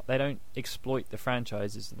don't exploit the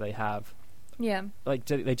franchises that they have. Yeah,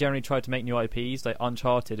 they generally try to make new IPs.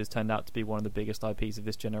 Uncharted has turned out to be one of the biggest IPs of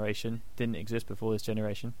this generation. Didn't exist before this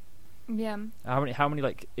generation. Yeah. How many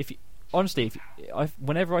honestly,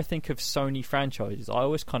 whenever I think of Sony franchises, I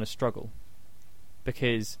always kind of struggle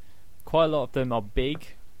because quite a lot of them are big,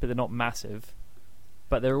 but they're not massive.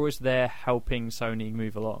 But they're always there helping Sony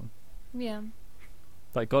move along. Yeah.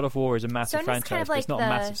 God of War is a massive Sony's franchise, but it's not a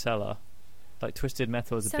massive seller. Twisted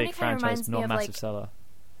Metal is a big franchise, but not a massive seller.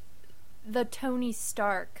 The Tony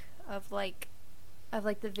Stark of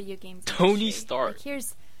the video games. Tony industry. Stark.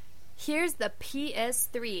 Here's the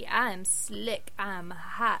PS3. I'm slick. I'm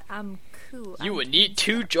hot. I'm cool. You would need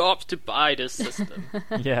 2 jobs to buy this system.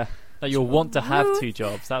 Yeah. You'll want to have 2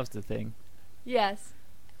 jobs. That was the thing. Yes.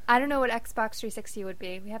 I don't know what Xbox 360 would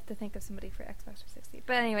be. We have to think of somebody for Xbox 360.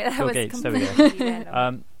 But anyway, that was completely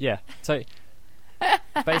random. Yeah. So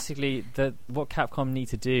basically, what Capcom need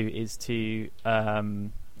to do is to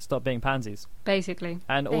stop being pansies. Basically.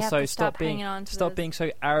 And they also have to stop being so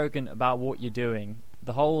arrogant about what you're doing.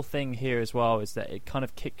 The whole thing here as well is that it kind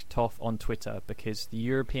of kicked off on Twitter because the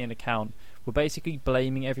European account were basically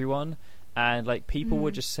blaming everyone, and people were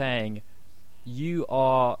just saying, "You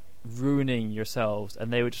are ruining yourselves,"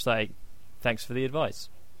 and they were just like, "Thanks for the advice."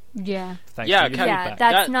 Yeah. Thanks for your feedback.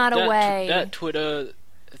 That's not a way. That Twitter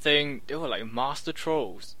thing, they were master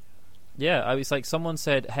trolls. Yeah, I was someone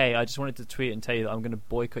said, "Hey, I just wanted to tweet and tell you that I'm going to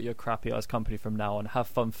boycott your crappy ass company from now on. Have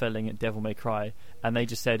fun filling at Devil May Cry," and they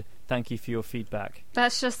just said, "Thank you for your feedback."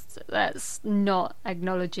 That's not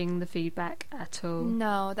acknowledging the feedback at all.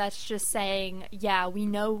 No, that's just saying, yeah, we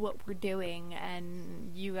know what we're doing,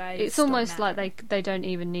 and you guys. It's almost like they don't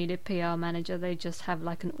even need a PR manager. They just have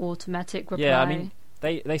an automatic reply. Yeah, I mean,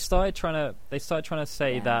 they started trying to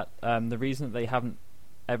say that the reason that they haven't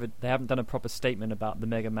done a proper statement about the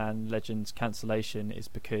Mega Man Legends cancellation is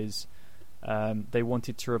because they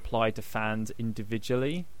wanted to reply to fans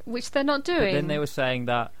individually, which they're not doing. But then they were saying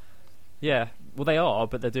that, they are,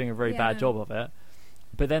 but they're doing a very bad job of it.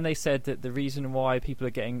 But then they said that the reason why people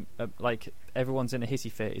are getting everyone's in a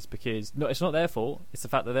hissy fit is because it's not their fault. It's the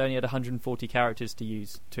fact that they only had 140 characters to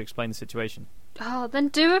use to explain the situation. Oh, then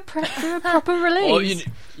do a proper release.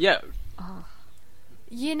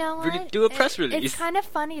 You know what? Really do a press release. It's kind of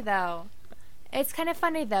funny though.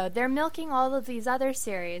 They're milking all of these other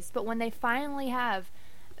series, but when they finally have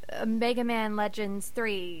Mega Man Legends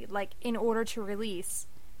 3, in order to release,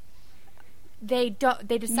 they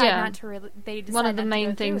decide not to. They decide one of the not to main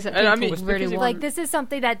go things through that it. people really want. Like, this is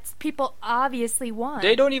something that people obviously want.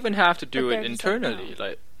 They don't even have to do But it they're just like, internally. no.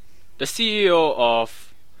 Like the CEO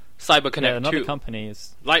of CyberConnect another 2, company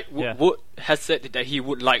is has said that he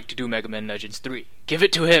would like to do Mega Man Legends 3. Give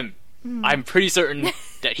it to him. I'm pretty certain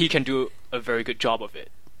that he can do a very good job of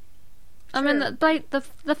it. I mean,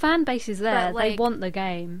 the fan base is there. But, like, they want the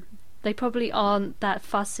game. They probably aren't that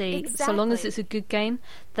fussy. So long as Exactly. it's a good game,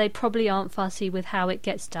 they probably aren't fussy with how it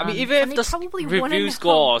gets done. I mean, even they if the probably wanna review know.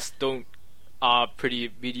 scores are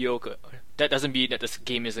pretty mediocre, that doesn't mean that this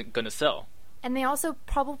game isn't gonna sell. And they also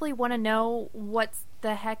probably want to know what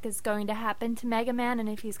the heck is going to happen to Mega Man and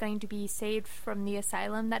if he's going to be saved from the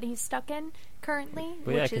asylum that he's stuck in currently,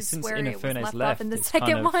 Well, yeah, which 'cause is since where it was Inferno's left off left, in the it's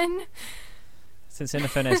second kind of- one. Since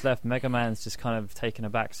Inferno's left, Mega Man's just kind of taken a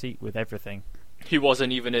back seat with everything. He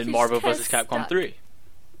wasn't even in He's Marvel kinda vs. Capcom stuck. 3.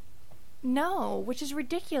 No, which is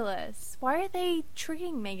ridiculous. Why are they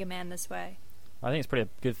treating Mega Man this way? I think it's probably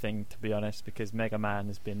a good thing, to be honest, because Mega Man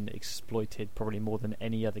has been exploited probably more than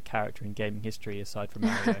any other character in gaming history aside from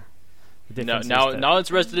Mario. The difference is that- Now it's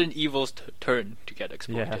Resident Evil's turn to get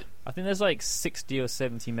exploited. yeah, I think there's like 60 or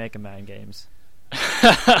 70 Mega Man games.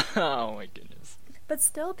 Oh my goodness. But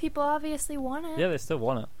still, people obviously want it. Yeah, they still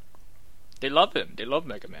want it. They love him. They love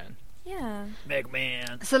Mega Man. Yeah. Mega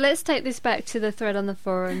Man. So let's take this back to the thread on the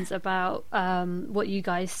forums about what you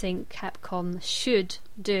guys think Capcom should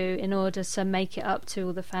do in order to make it up to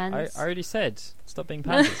all the I fans. already said, stop being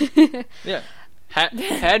pandas. Yeah.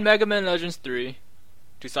 Hand Mega Man Legends 3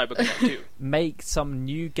 to CyberConnect 2. Make some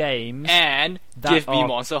new games. And That give me are-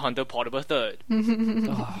 Monster Hunter Portable 3rd.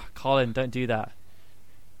 Oh, Colin, don't do that.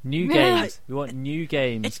 New games. We want new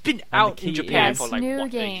games. It's been the out in key Japan is for like new what, a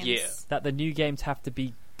games. year. That the new games have to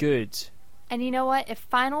be good. And you know what? If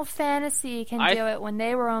Final Fantasy can I- do it when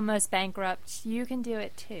they were almost bankrupt, you can do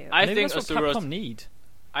it too. I Maybe think that's what Asura's Capcom need.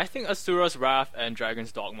 I think Asura's Wrath and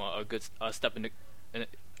Dragon's Dogma are a good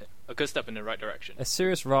step in the right direction.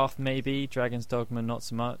 Asura's Wrath, maybe. Dragon's Dogma, not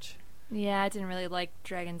so much. Yeah, I didn't really like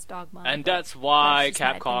Dragon's Dogma. And but that's why that's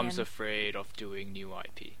just my Capcom's opinion. afraid of doing new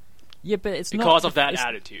IP. Yeah, but it's not Because of that it's-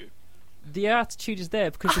 attitude. The attitude is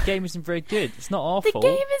there because the game isn't very good. It's not our The fault.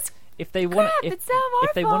 game is If they want, crap. It's not our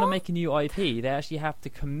if they want to fault. make a new IP, they actually have to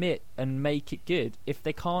commit and make it good. If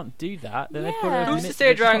they can't do that, then they've got Yeah. to Who's admit to that say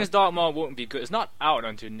they Dragon's can't. Dogma won't be good? It's not out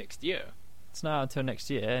until next year. It's not until next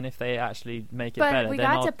year, and if they actually make it but better, we then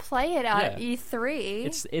got I'll, to play it at yeah. E3.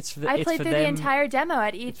 it's for the, I it's played for through them, the entire demo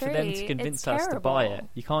at E3. it's for them to convince It's us to buy it. terrible.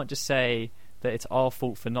 You can't just say that it's our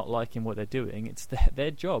fault for not liking what they're doing. It's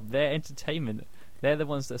their job, their entertainment. They're the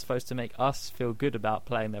ones that are supposed to make us feel good about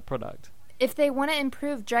playing their product. If they want to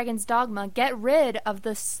improve Dragon's Dogma, get rid of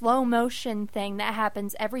the slow motion thing that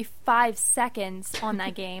happens every 5 seconds on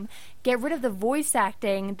that game. Get rid of the voice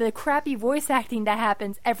acting, the crappy voice acting that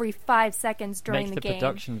happens every 5 seconds during Makes the the game.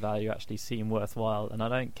 production value actually seem worthwhile, and I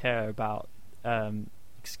don't care about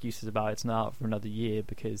excuses about it's not out for another year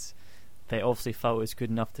because they obviously felt it was good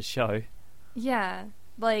enough to show. Yeah,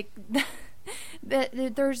 like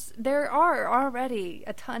there are already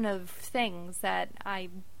a ton of things that I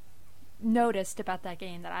noticed about that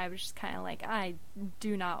game that I was just kind of like, I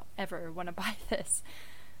do not ever want to buy this.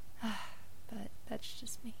 But that's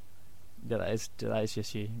just me. Yeah, that is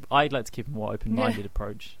just you. I'd like to keep a more open-minded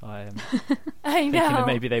approach. I am I thinking know. that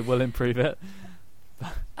maybe they will improve it.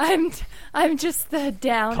 I'm just the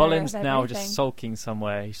downer. Colin's of now everything. just sulking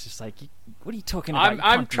somewhere. He's just like, what are you talking about? You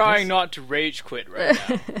I'm can't do trying this." not to rage quit right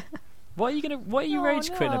now. What are you Oh, rage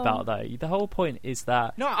quitting no. about though? The whole point is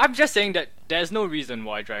that No, I'm just saying that there's no reason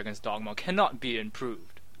why Dragon's Dogma cannot be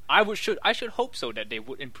improved. I should hope so that they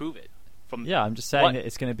would improve it from I'm just saying What? that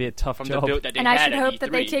it's going to be a tough from job. the build that they And had I should at hope E3.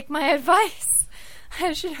 that they take my advice.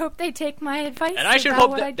 I should hope they take my advice and I should about hope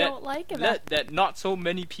what that I don't like about that not so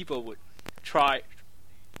many people would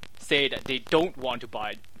say that they don't want to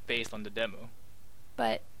buy it based on the demo.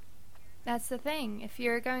 But that's the thing. If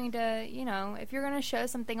you're going to, if you're going to show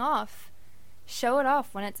something off, show it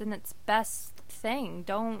off when it's in its best thing.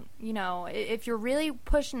 Don't, if you're really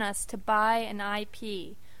pushing us to buy an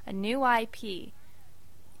IP, a new IP,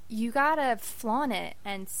 you gotta flaunt it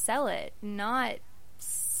and sell it, not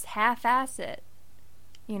half-ass it.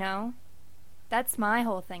 That's my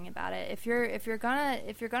whole thing about it. If you're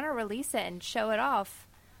gonna release it and show it off,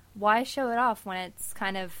 why show it off when it's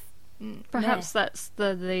kind of Perhaps that's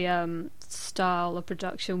the style of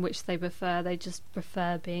production which they prefer. They just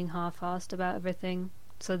prefer being half-assed about everything,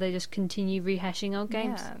 so they just continue rehashing old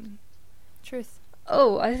games. Yeah. Truth.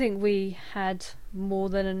 Oh, I think we had more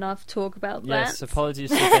than enough talk about that. Yes,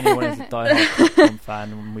 apologies if anyone is a diehard Capcom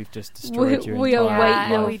fan and we've just destroyed your we entire await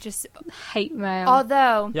your life. we just hate mail.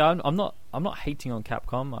 although Yeah, I'm not hating on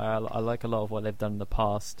Capcom. I like a lot of what they've done in the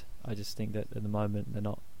past. I just think that at the moment they're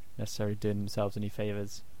not necessarily doing themselves any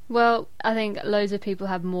favours. Well, I think loads of people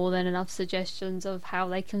have more than enough suggestions of how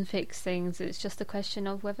they can fix things. It's just a question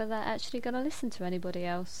of whether they're actually going to listen to anybody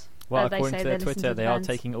else. Well, They according say to their they listen Twitter, to the they are fans.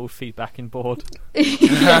 taking all feedback on board.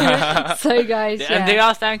 So, guys, And they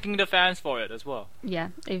are thanking the fans for it as well. yeah,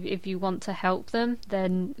 if you want to help them,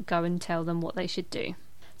 then go and tell them what they should do.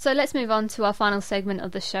 So let's move on to our final segment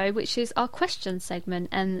of the show, which is our question segment.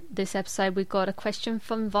 And this episode we've got a question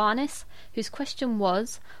from Varnis, whose question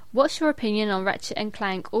was, what's your opinion on Ratchet and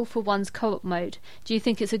Clank All for One's co-op mode? Do you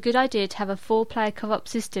think it's a good idea to have a 4-player co-op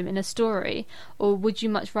system in a story, or would you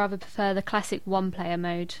much rather prefer the classic 1-player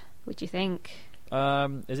mode? What do you think?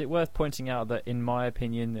 Is it worth pointing out that, in my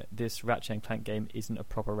opinion, this Ratchet and Clank game isn't a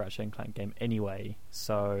proper Ratchet and Clank game anyway,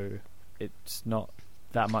 so it's not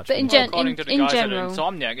that much. But in of a- According to the in guys general- at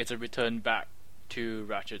Insomniac, it's a return back to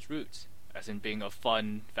Ratchet's roots, as in being a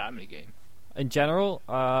fun family game. in general,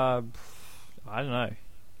 I don't know.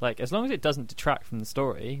 Like, as long as it doesn't detract from the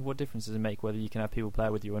story, what difference does it make whether you can have people play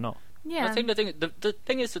with you or not? yeah. I think the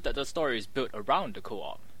thing is that the story is built around the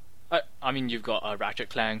co-op. I mean, you've got Ratchet,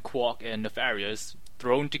 Clank, Quark, and Nefarious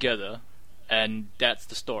thrown together, and that's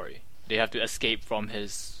the story. They have to escape from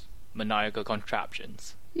his maniacal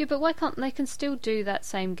contraptions. Yeah, but why can't they can still do that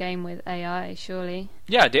same game with AI, surely?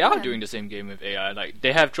 Yeah, they are Yeah. doing the same game with AI. Like,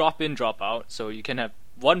 they have drop in, drop out, so you can have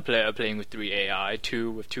one player playing with 3 AI, 2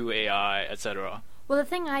 with 2 AI, etc. Well, the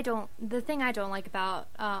thing I don't like about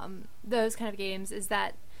those kind of games is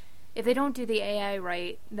that if they don't do the AI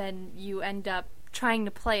right, then you end up trying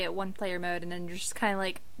to play at 1-player mode, and then you're just kind of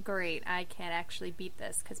like, great, I can't actually beat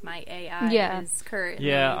this because my AI is currently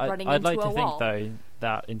running I'd into like a to wall. think though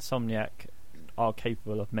that Insomniac are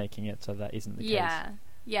capable of making it so that isn't the case.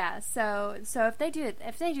 Yeah. So if they do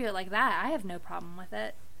it like that, I have no problem with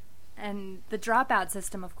it. And the dropout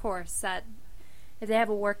system, of course, that if they have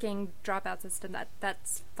a working dropout system,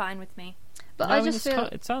 that's fine with me. But No, I mean, just feel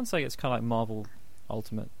it sounds like it's kind of like Marvel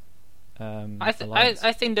Ultimate. I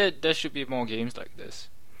think that there should be more games like this.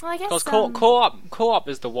 Well, I guess Because co-op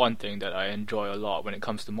is the one thing that I enjoy a lot when it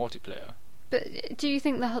comes to multiplayer. But do you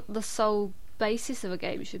think the sole basis of a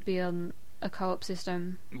game should be on a co-op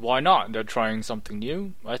system? Why not? They're trying something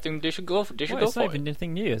new. I think they should go. They should go it's not for even it.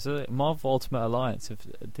 anything new. So Marvel Ultimate Alliance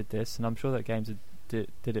did this, and I'm sure that games did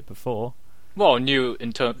it before. Well, new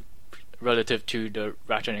in relative to the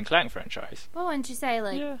Ratchet and Clank franchise. Well, wouldn't you say,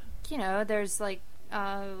 like, Yeah. you know, there's like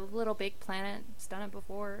Little Big Planet, it's done it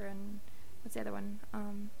before, and what's the other one?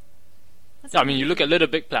 Yeah, I mean, you look at Little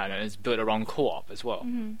Big Planet; it's built around co-op as well,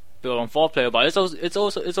 Mm-hmm. built on 4-player. But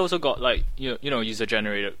it's also got like you know user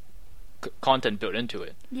generated content built into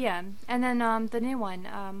it. Yeah, and then the new one.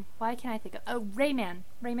 Why can't I think of? Oh,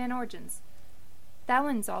 Rayman Origins. That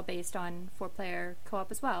one's all based on 4-player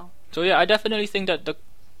co-op as well. So yeah, I definitely think that the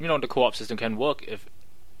co-op system can work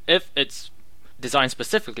if it's designed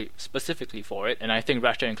specifically for it, and I think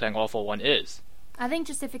Ratchet and Clank All for One is. I think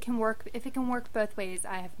just if it can work both ways,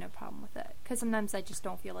 I have no problem with it. Because sometimes I just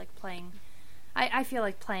don't feel like playing. I feel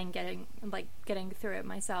like playing, getting through it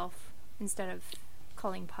myself instead of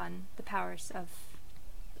calling upon the powers of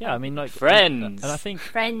Yeah, I mean, like Friends. and I think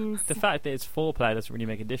friends. the fact that it's 4-player doesn't really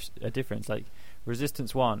make a difference. Like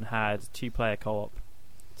Resistance 1 had 2-player co-op.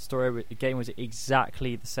 The game was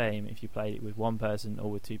exactly the same if you played it with 1 person or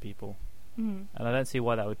with 2 people. Mm-hmm. And I don't see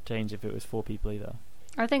why that would change if it was 4 people either.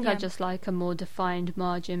 I think Yeah. I just like a more defined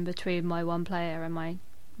margin between my 1 player and my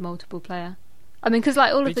multiple player. I mean, because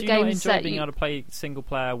like all of Did the you not games enjoy that being able to play single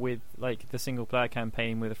player with like the single player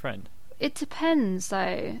campaign with a friend? it depends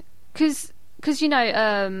though, because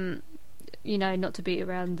not to beat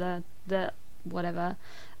around the whatever,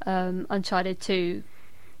 Uncharted 2,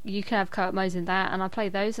 you can have co-op modes in that, and I play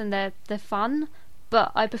those and they're fun,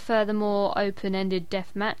 but I prefer the more open-ended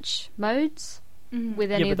deathmatch modes Mm-hmm.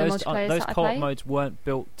 with any Yeah, of the but multiplayers those that I co-op play. modes weren't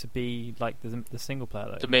built to be like the single player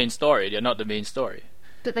though. The main story, they're not the main story.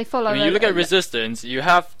 But they follow. I mean, you look at Resistance, you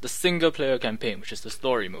have the single player campaign, which is the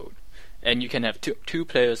story mode, and you can have two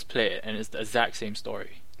players play it, and it's the exact same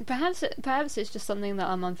story. Perhaps it's just something that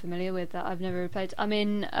I'm unfamiliar with, that I've never played. I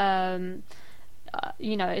mean,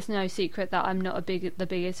 it's no secret that I'm not the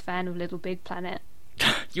biggest fan of Little Big Planet.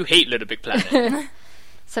 You hate Little Big Planet.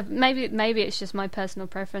 So maybe it's just my personal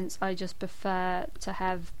preference. I just prefer to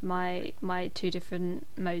have my 2 different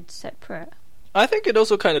modes separate. I think it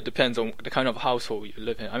also kind of depends on the kind of household you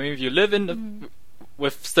live in. I mean, if you live in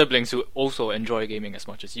with siblings who also enjoy gaming as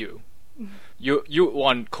much as you, you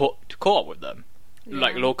want to co-op with them,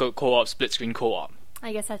 like local co-op, split screen co-op.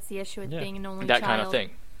 I guess that's the issue with being an only that child. kind of thing.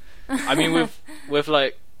 I mean, with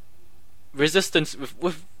like Resistance,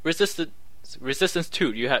 with Resistance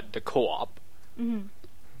 2, you had the co-op,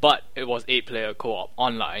 but it was 8-player co-op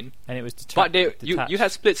online, and it was but you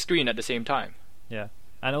had split screen at the same time. Yeah,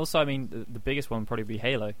 and also, I mean, the biggest one would probably be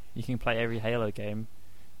Halo. You can play every Halo game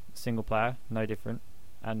single player, no different,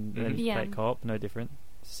 and then you play it co-op, no different.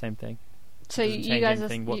 It's the same thing. So you guys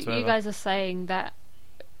are saying that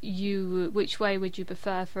which way would you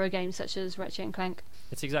prefer for a game such as Ratchet and Clank?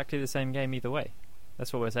 It's exactly the same game either way.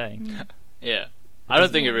 That's what we're saying. Yeah, I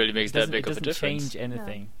don't think it really makes that big of a difference. It doesn't change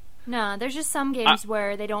anything. No, there's just some games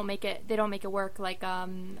where they don't make it work. Like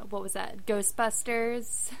what was that?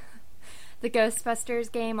 Ghostbusters, the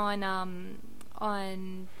Ghostbusters game on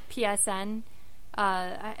PSN.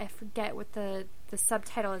 I forget what the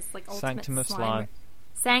subtitle is. Like Ultimate Sanctum of Slime.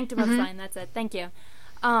 Sanctum of Slime. That's it. Thank you.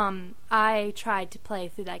 I tried to play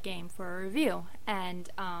through that game for a review, and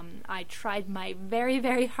I tried my very,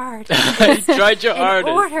 very hard. You tried your hardest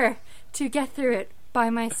in order to get through it by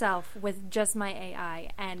myself with just my AI,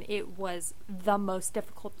 and it was the most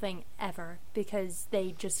difficult thing ever because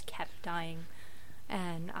they just kept dying,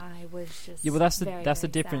 and I was just that's very, the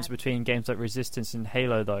very difference sad. between games like Resistance and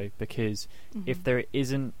Halo, though, because if there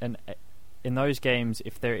isn't in those games,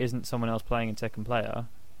 if there isn't someone else playing in second player,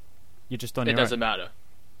 you're just on your own. It doesn't matter.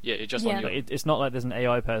 Yeah, it's just on you. It's not like there's an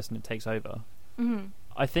AI person that takes over.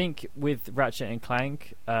 I think with Ratchet and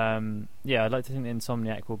Clank, I'd like to think that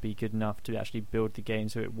Insomniac will be good enough to actually build the game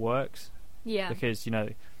so it works. Yeah. Because,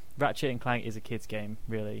 Ratchet and Clank is a kids game,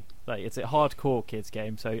 really. Like, it's a hardcore kids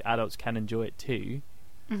game, so adults can enjoy it too.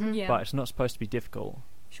 But it's not supposed to be difficult.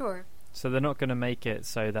 Sure. So they're not going to make it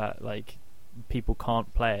so that, like, people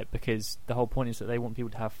can't play it, because the whole point is that they want people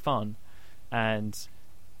to have fun, and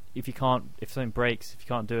if something breaks, if you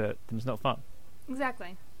can't do it, then it's not fun.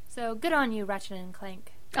 Exactly. So good on you, Ratchet and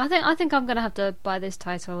Clank. I think I'm gonna have to buy this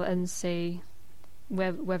title and see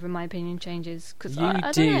whether my opinion changes. Cause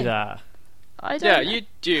I do that. I don't. Yeah, you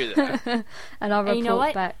do that. And I'll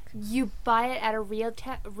report back. You buy it at a real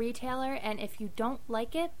retailer, and if you don't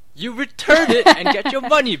like it, you return it and get your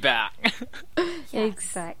money back.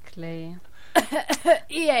 Exactly.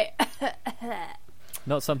 EA.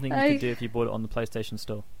 Not something you could do if you bought it on the PlayStation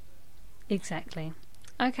Store. Exactly.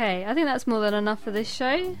 Okay, I think that's more than enough for this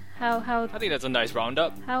show. How? I think that's a nice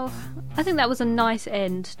roundup. I think that was a nice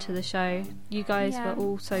end to the show. You guys were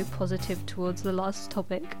all so positive towards the last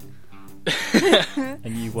topic.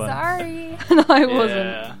 And you weren't. Sorry. And I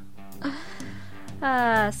wasn't.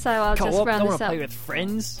 So I'll just round don't this want to up. play with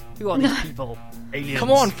friends? Who are these people? Aliens.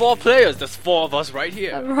 Come on, 4 players. There's 4 of us right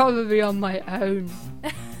here. I'd rather be on my own.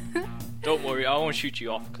 Don't worry, I won't shoot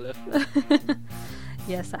you off a cliff.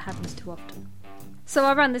 Yes, that happens too often. So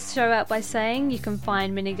I ran this show out by saying you can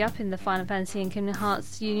find MiniGUP in the Final Fantasy and Kingdom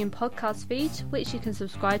Hearts Union podcast feed, which you can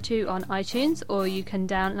subscribe to on iTunes, or you can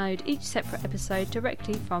download each separate episode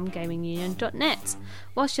directly from gamingunion.net.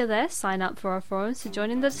 Whilst you're there, sign up for our forums to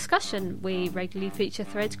join in the discussion. We regularly feature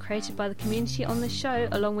threads created by the community on the show,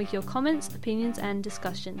 along with your comments, opinions and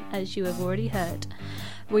discussion, as you have already heard.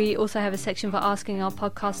 We also have a section for asking our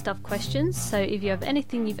podcast stuff questions, so if you have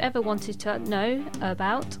anything you've ever wanted to know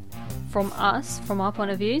about from us, from our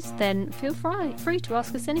point of views, then feel free to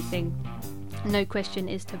ask us anything. No question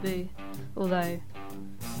is taboo, although,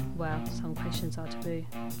 well, some questions are taboo.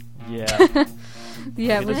 Yeah.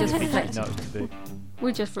 Yeah, we're just reflecting. No, it's taboo.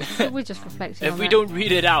 We're just reflecting. If on we that. don't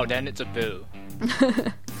read it out, then it's a boo.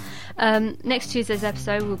 Next Tuesday's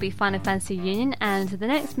episode will be Final Fantasy Union, and the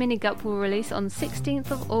next MiniGUP will release on the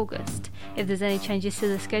 16th of August. If there's any changes to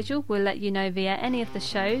the schedule, we'll let you know via any of the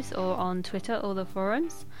shows or on Twitter or the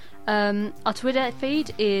forums. Our Twitter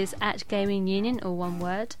feed is @GamingUnion, all one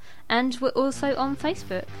word, and we're also on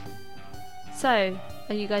Facebook. So,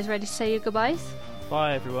 are you guys ready to say your goodbyes?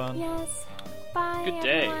 Bye, everyone. Yes. Bye, Good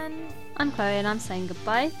day. everyone. I'm Chloe and I'm saying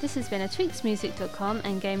goodbye. This has been a tweaksmusic.com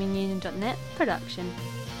and gamingunion.net production.